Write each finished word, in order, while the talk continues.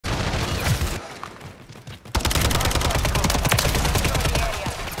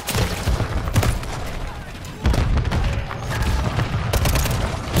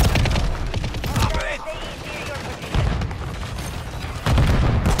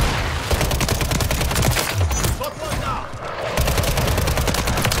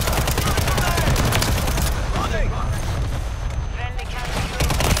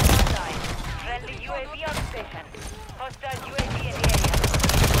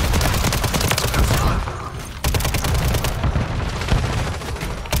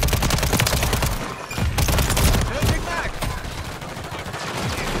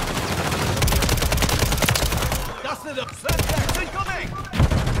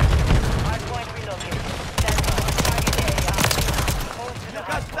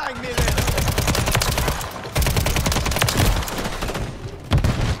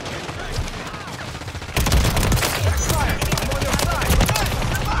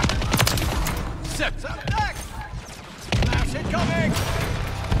Attack! Flash incoming!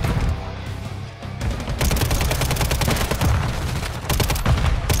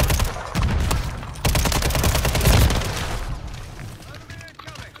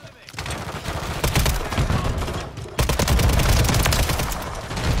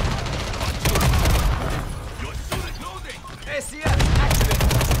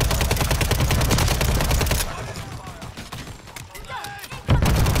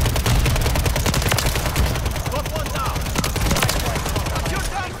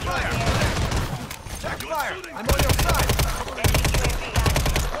 I'm on your side!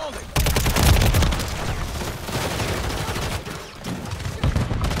 Holding!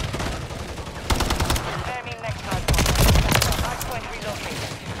 Confirming next hardpoint. Hardpoint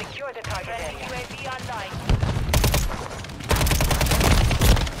relocated. Secure the target area. UAV online.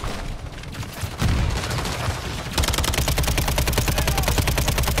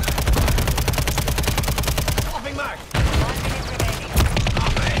 Swapping mag! 1 minute remaining.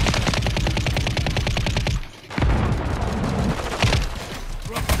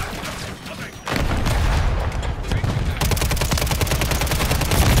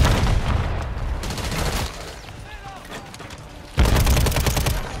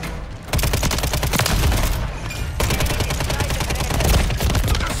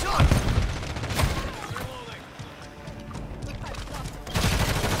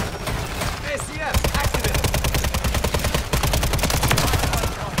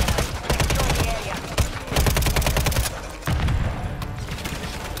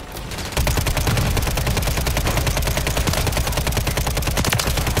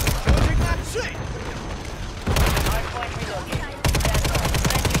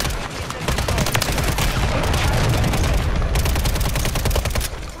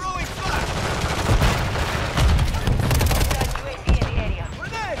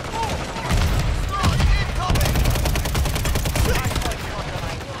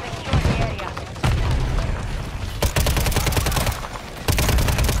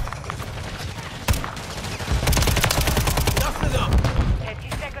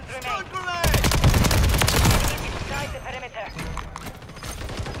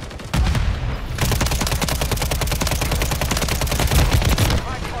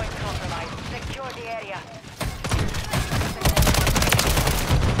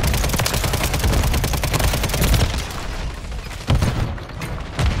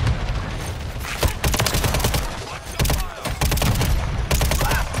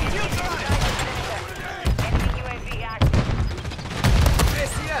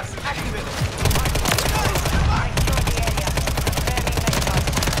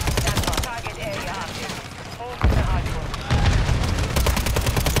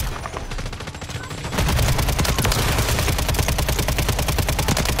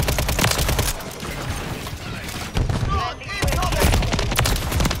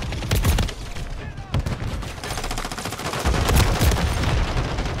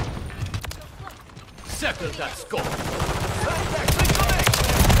 Settle that score!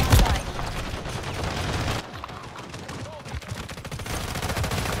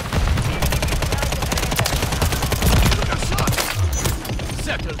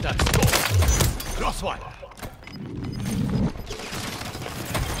 Settle that score! Crossfire!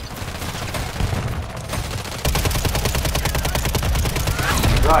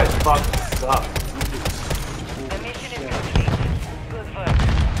 Guys, fuck this up. The mission is complete. Good work.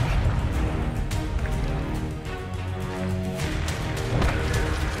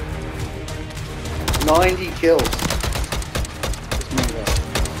 $90 kills.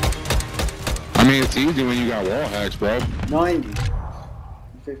 I mean, it's easy when you got wall hacks, bro. 90.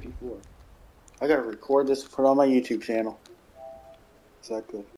 54. I gotta record this and put it on my YouTube channel. Is that good?